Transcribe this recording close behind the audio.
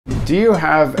Do you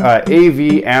have an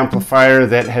AV amplifier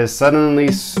that has suddenly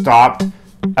stopped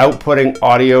outputting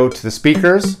audio to the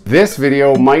speakers? This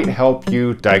video might help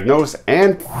you diagnose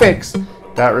and fix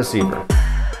that receiver.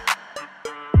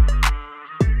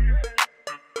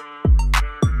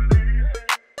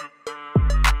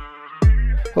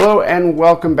 Hello and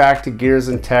welcome back to Gears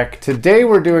and Tech. Today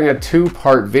we're doing a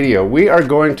two-part video. We are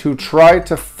going to try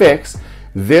to fix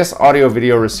this audio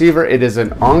video receiver. It is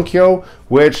an Onkyo,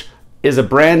 which is a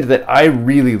brand that I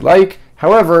really like.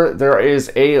 However, there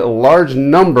is a large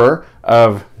number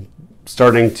of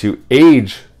starting to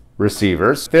age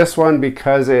receivers. This one,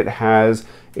 because it has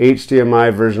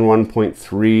HDMI version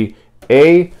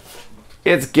 1.3A,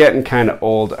 it's getting kind of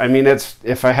old. I mean,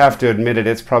 if I have to admit it,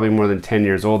 it's probably more than 10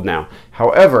 years old now.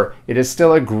 However, it is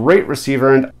still a great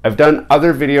receiver, and I've done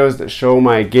other videos that show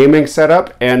my gaming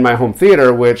setup and my home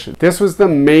theater, which this was the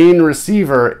main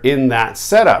receiver in that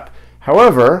setup.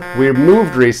 However, we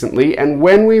moved recently, and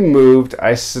when we moved,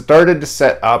 I started to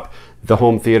set up the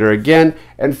home theater again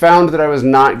and found that I was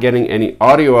not getting any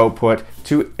audio output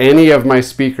to any of my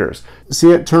speakers. See,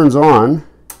 it turns on,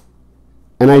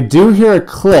 and I do hear a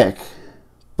click.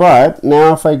 But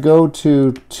now if I go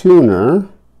to tuner,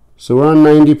 so we're on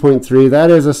 90.3,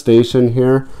 that is a station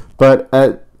here, but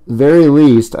at very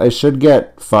least I should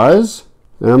get fuzz,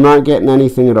 and I'm not getting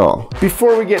anything at all.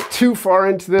 Before we get too far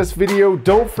into this video,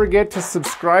 don't forget to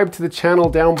subscribe to the channel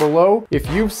down below. If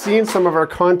you've seen some of our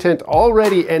content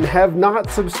already and have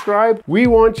not subscribed, we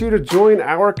want you to join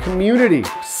our community.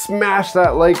 Smash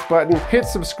that like button, hit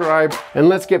subscribe, and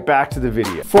let's get back to the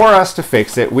video. For us to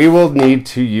fix it, we will need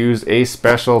to use a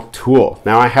special tool.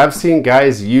 Now, I have seen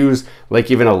guys use like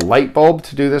even a light bulb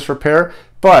to do this repair,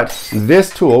 but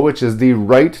this tool, which is the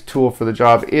right tool for the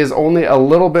job, is only a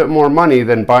little bit more money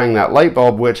than buying that light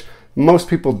bulb, which most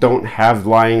people don't have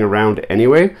lying around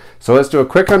anyway. So let's do a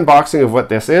quick unboxing of what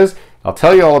this is. I'll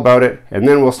tell you all about it, and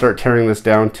then we'll start tearing this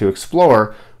down to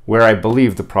explore where I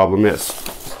believe the problem is.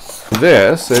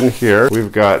 This in here,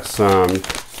 we've got some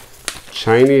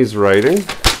Chinese writing.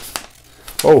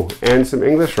 Oh, and some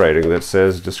English writing that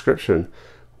says description.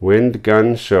 Wind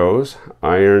gun shows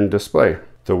iron display.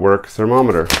 The work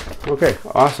thermometer. Okay,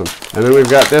 awesome. And then we've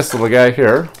got this little guy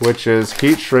here, which is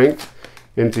heat shrinked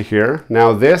into here.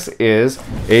 Now this is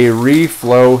a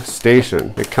Reflow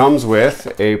Station. It comes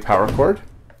with a power cord,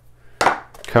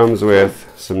 comes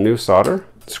with some new solder,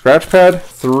 scratch pad,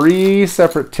 3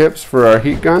 separate tips for our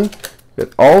heat gun.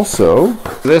 It also,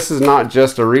 this is not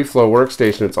just a Reflow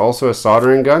workstation, it's also a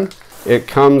soldering gun. It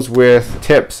comes with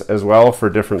tips as well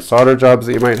for different solder jobs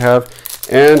that you might have.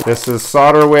 And this is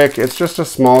solder wick. It's just a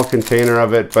small container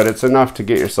of it, but it's enough to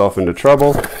get yourself into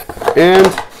trouble.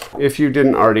 And if you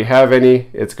didn't already have any,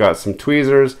 it's got some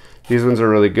tweezers. These ones are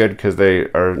really good because they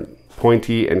are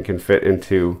pointy and can fit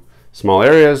into small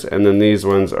areas. And then these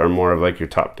ones are more of like your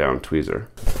top-down tweezer.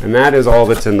 And that is all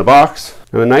that's in the box.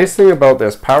 Now the nice thing about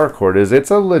this power cord is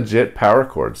it's a legit power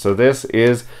cord. So this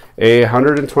is a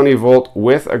 120 volt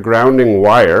with a grounding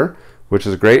wire, which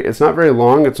is great. It's not very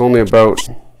long. It's only about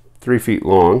 3 feet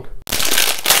long. It's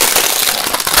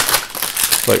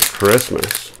like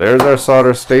Christmas. There's our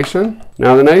solder station.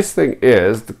 Now the nice thing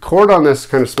is the cord on this is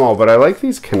kind of small, but I like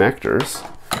these connectors,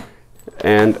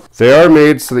 and they are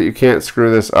made so that you can't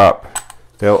screw this up.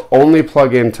 They'll only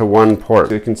plug into one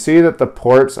port. You can see that the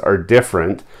ports are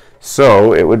different,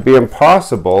 so it would be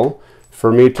impossible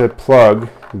for me to plug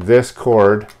this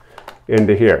cord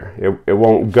into here. It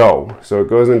won't go. So it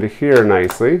goes into here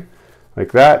nicely,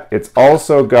 like that. It's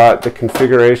also got the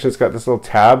configuration. It's got this little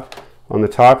tab on the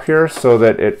top here so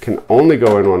that it can only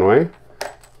go in one way,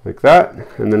 like that.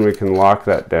 And then we can lock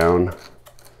that down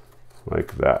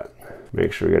like that.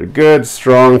 Make sure we get a good,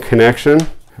 strong connection.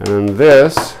 And then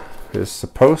this is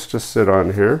supposed to sit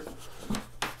on here,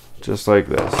 just like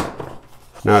this.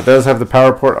 Now it does have the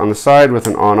power port on the side with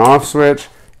an on-off switch,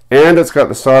 and it's got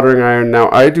the soldering iron. Now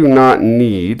I do not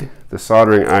need the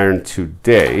soldering iron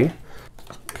today.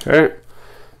 Okay.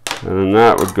 And then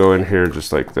that would go in here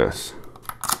just like this.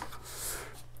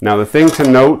 Now the thing to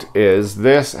note is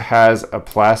this has a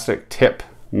plastic tip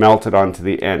melted onto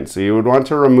the end. So you would want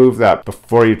to remove that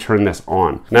before you turn this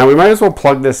on. Now we might as well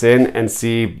plug this in and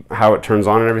see how it turns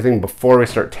on and everything before we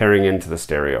start tearing into the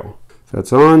stereo. So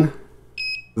that's on.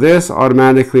 This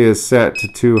automatically is set to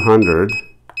 200.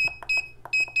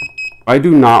 I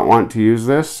do not want to use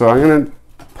this, so I'm gonna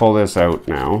pull this out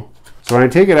now. So when I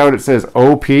take it out, it says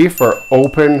OP for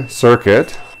open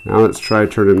circuit. Now let's try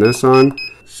turning this on,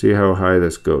 see how high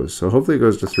this goes. So hopefully it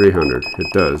goes to 300.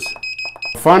 It does.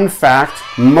 Fun fact,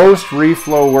 most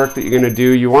reflow work that you're going to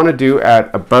do, you want to do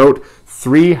at about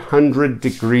 300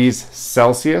 degrees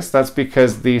Celsius. That's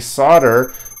because the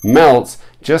solder melts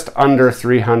just under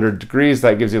 300 degrees.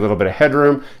 That gives you a little bit of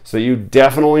headroom, so you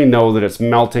definitely know that it's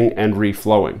melting and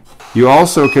reflowing. You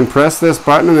also can press this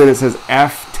button and then it says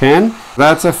F10.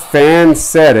 That's a fan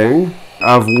setting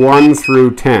of 1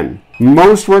 through 10.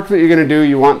 Most work that you're going to do,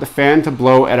 you want the fan to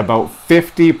blow at about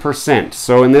 50%.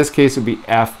 So in this case, it would be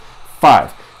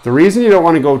F5. The reason you don't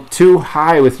want to go too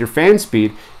high with your fan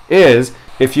speed is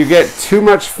if you get too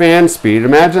much fan speed,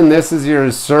 imagine this is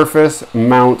your surface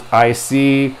mount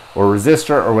IC or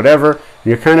resistor or whatever, and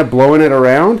you're kind of blowing it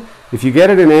around. If you get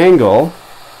it an angle,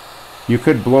 you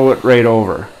could blow it right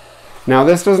over. Now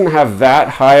this doesn't have that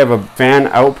high of a fan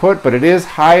output, but it is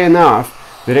high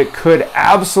enough that it could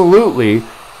absolutely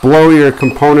blow your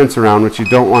components around, which you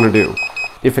don't want to do.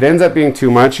 If it ends up being too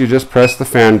much, you just press the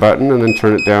fan button and then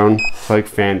turn it down to like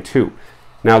fan 2.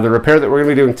 Now the repair that we're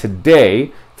going to be doing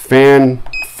today, fan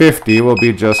 50 will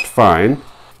be just fine.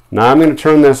 Now I'm going to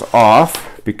turn this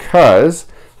off because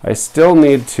I still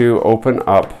need to open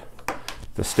up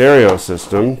the stereo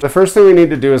system. The first thing we need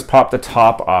to do is pop the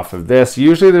top off of this.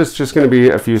 Usually there's just going to be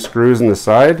a few screws in the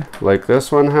side like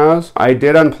this one has. I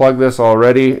did unplug this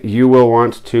already. You will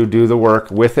want to do the work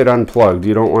with it unplugged.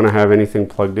 You don't want to have anything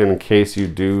plugged in case you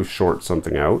do short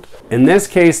something out. In this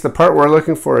case, the part we're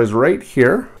looking for is right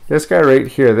here. This guy right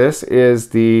here. This is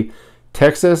the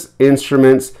Texas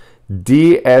Instruments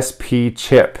DSP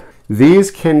chip. These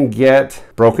can get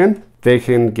broken. They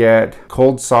can get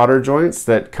cold solder joints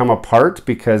that come apart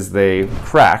because they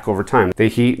crack over time. They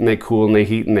heat and they cool and they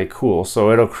heat and they cool,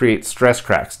 so it'll create stress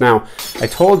cracks. Now, I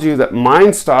told you that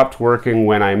mine stopped working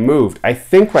when I moved. I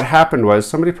think what happened was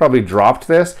somebody probably dropped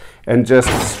this and just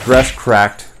stress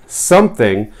cracked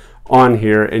something on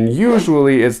here, and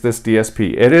usually it's this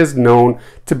DSP. It is known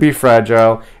to be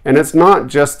fragile, and it's not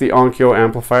just the Onkyo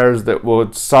amplifiers that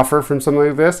will suffer from something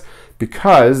like this,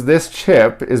 because this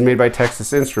chip is made by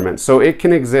Texas Instruments, so it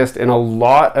can exist in a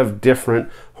lot of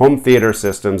different home theater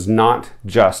systems, not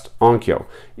just Onkyo.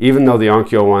 Even though the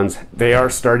Onkyo ones, they are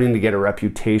starting to get a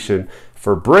reputation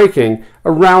for breaking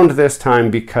around this time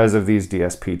because of these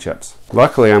DSP chips.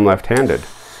 Luckily, I'm left-handed.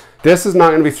 This is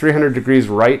not going to be 300 degrees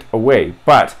right away,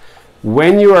 but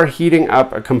when you are heating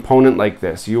up a component like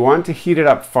this, you want to heat it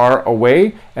up far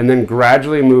away and then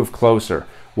gradually move closer.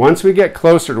 Once we get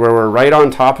closer to where we're right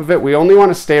on top of it, we only want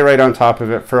to stay right on top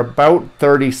of it for about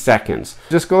 30 seconds.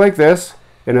 Just go like this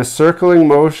in a circling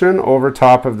motion over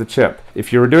top of the chip.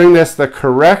 If you were doing this the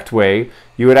correct way,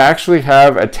 you would actually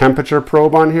have a temperature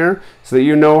probe on here so that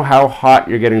you know how hot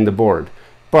you're getting the board.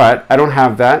 But I don't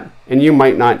have that, and you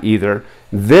might not either.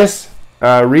 This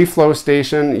Reflow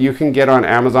Station you can get on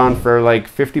Amazon for like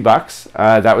 50 bucks.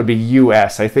 That would be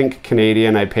US. I think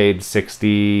Canadian I paid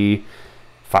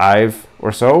 65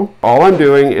 or so. All I'm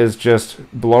doing is just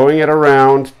blowing it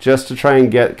around just to try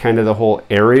and get kind of the whole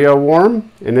area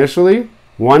warm initially.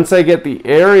 Once I get the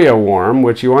area warm,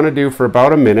 which you want to do for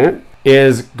about a minute,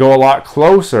 is go a lot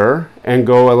closer and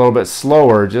go a little bit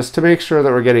slower just to make sure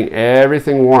that we're getting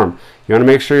everything warm. You want to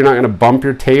make sure you're not going to bump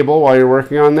your table while you're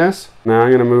working on this. Now I'm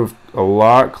going to move a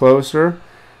lot closer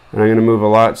and I'm going to move a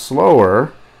lot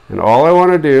slower, and all I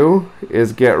want to do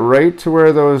is get right to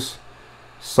where those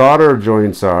solder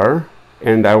joints are,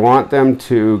 and I want them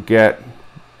to get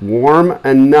warm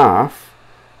enough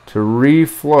to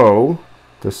reflow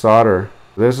the solder.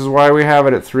 This is why we have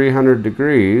it at 300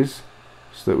 degrees,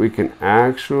 so that we can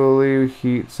actually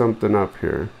heat something up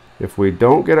here. If we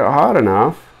don't get it hot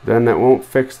enough, then that won't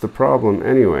fix the problem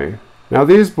anyway. Now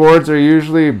these boards are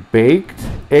usually baked.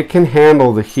 It can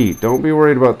handle the heat. Don't be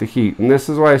worried about the heat. And this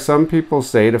is why some people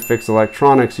say to fix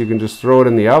electronics, you can just throw it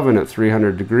in the oven at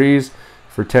 300 degrees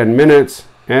for 10 minutes,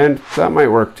 and that might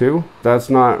work too. That's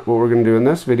not what we're going to do in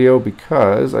this video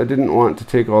because I didn't want to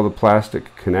take all the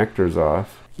plastic connectors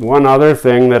off. One other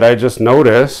thing that I just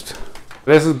noticed,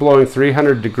 this is blowing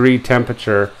 300 degree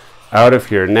temperature out of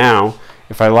here. Now,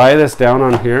 if I lie this down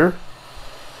on here,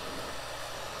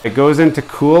 it goes into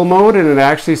cool mode and it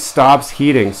actually stops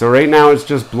heating. So right now it's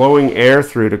just blowing air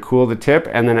through to cool the tip,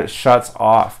 and then it shuts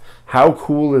off. How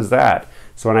cool is that?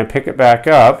 So when I pick it back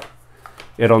up,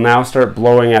 it'll now start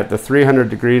blowing at the 300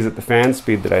 degrees at the fan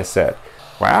speed that I set.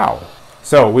 Wow.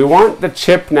 So we want the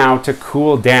chip now to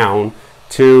cool down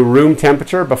to room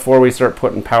temperature before we start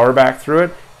putting power back through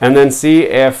it, and then see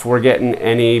if we're getting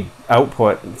any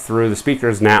output through the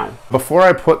speakers now. Before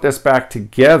I put this back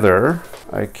together,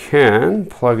 I can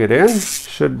plug it in.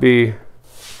 Should be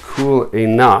cool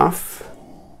enough.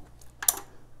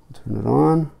 Turn it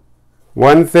on.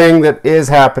 One thing that is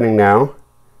happening now,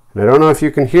 and I don't know if you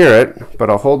can hear it, but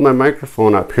I'll hold my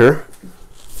microphone up here.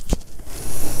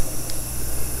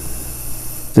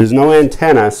 There's no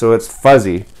antenna, so it's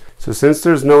fuzzy. So since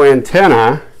there's no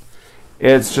antenna,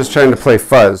 it's just trying to play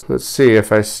fuzz. Let's see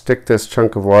if I stick this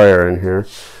chunk of wire in here.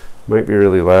 Might be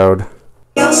really loud.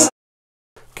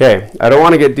 Okay, I don't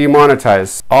want to get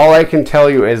demonetized. All I can tell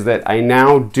you is that I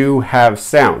now do have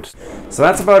sound. So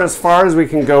that's about as far as we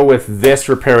can go with this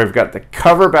repair. We've got the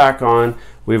cover back on.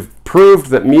 We've proved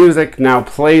that music now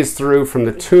plays through from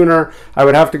the tuner. I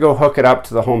would have to go hook it up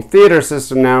to the home theater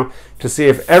system now to see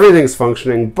if everything's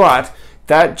functioning, but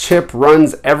that chip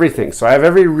runs everything. So I have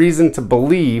every reason to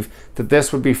believe that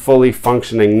this would be fully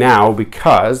functioning now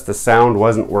because the sound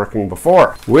wasn't working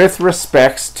before. With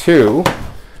respects to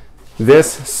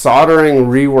this soldering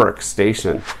rework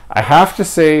station, I have to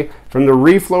say, from the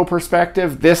Reflow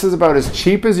perspective, this is about as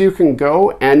cheap as you can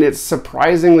go, and it's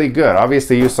surprisingly good.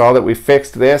 Obviously, you saw that we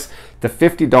fixed this. The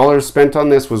 $50 spent on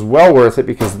this was well worth it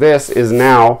because this is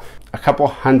now a couple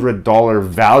 $100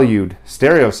 valued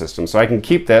stereo system. So I can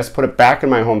keep this, put it back in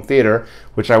my home theater,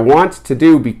 which I want to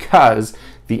do because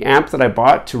the amp that I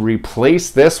bought to replace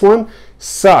this one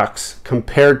sucks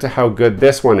compared to how good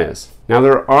this one is. Now,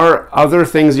 there are other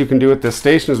things you can do with this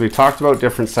station, as we talked about,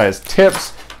 different size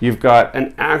tips. You've got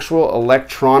an actual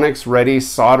electronics ready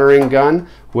soldering gun,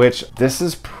 which this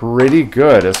is pretty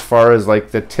good as far as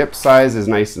like the tip size is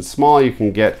nice and small. You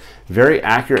can get very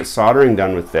accurate soldering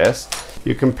done with this.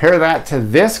 You compare that to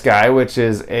this guy, which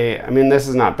is I mean, this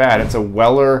is not bad. It's a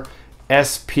Weller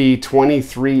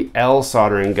SP23L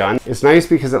soldering gun. It's nice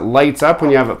because it lights up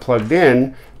when you have it plugged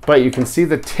in, but you can see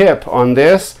the tip on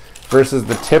this versus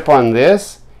the tip on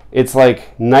this. It's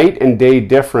like night and day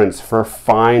difference for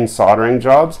fine soldering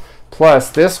jobs. Plus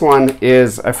this one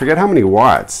is, I forget how many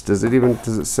watts. Does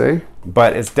it say?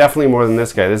 But it's definitely more than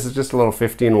this guy. This is just a little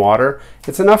 15 watter.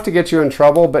 It's enough to get you in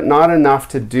trouble, but not enough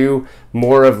to do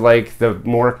more of like the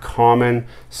more common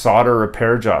solder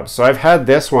repair jobs. So I've had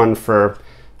this one for,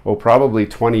 oh, probably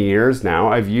 20 years now.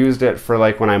 I've used it for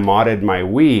like when I modded my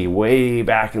Wii way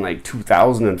back in like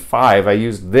 2005. I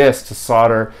used this to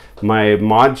solder my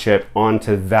mod chip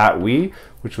onto that Wii,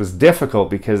 which was difficult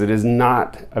because it is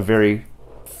not a very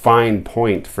fine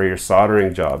point for your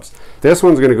soldering jobs. This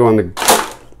one's gonna go in the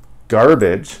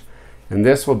garbage, and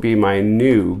this will be my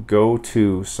new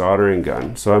go-to soldering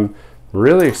gun. So I'm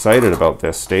really excited about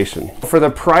this station. For the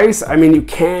price, I mean, you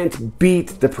can't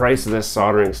beat the price of this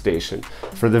soldering station.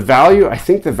 For the value, I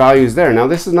think the value is there. Now,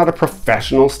 this is not a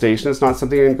professional station. It's not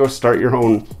something you can go start your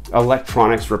own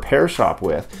electronics repair shop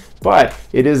with, but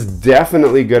it is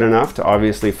definitely good enough to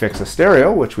obviously fix a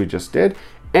stereo, which we just did,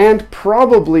 and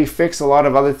probably fix a lot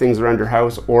of other things around your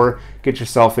house or get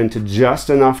yourself into just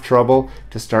enough trouble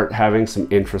to start having some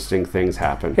interesting things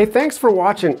happen. Hey, thanks for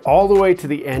watching all the way to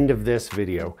the end of this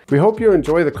video. We hope you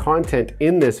enjoy the content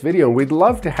in this video, and we'd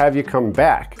love to have you come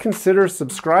back. Consider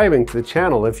subscribing to the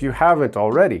channel if you haven't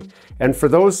already. And for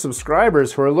those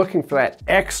subscribers who are looking for that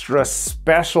extra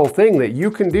special thing that you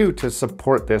can do to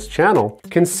support this channel,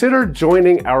 consider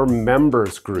joining our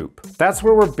members group. That's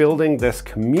where we're building this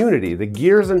community, the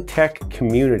Gears and Tech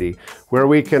community, where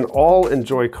we can all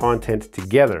enjoy content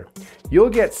together. You'll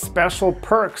get special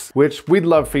perks, which we'd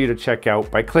love for you to check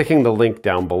out by clicking the link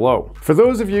down below. For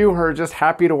those of you who are just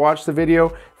happy to watch the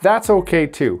video, that's okay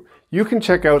too. You can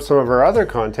check out some of our other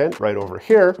content right over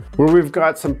here, where we've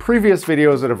got some previous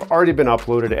videos that have already been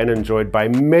uploaded and enjoyed by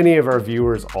many of our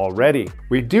viewers already.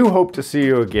 We do hope to see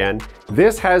you again.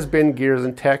 This has been Gears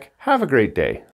and Tech. Have a great day.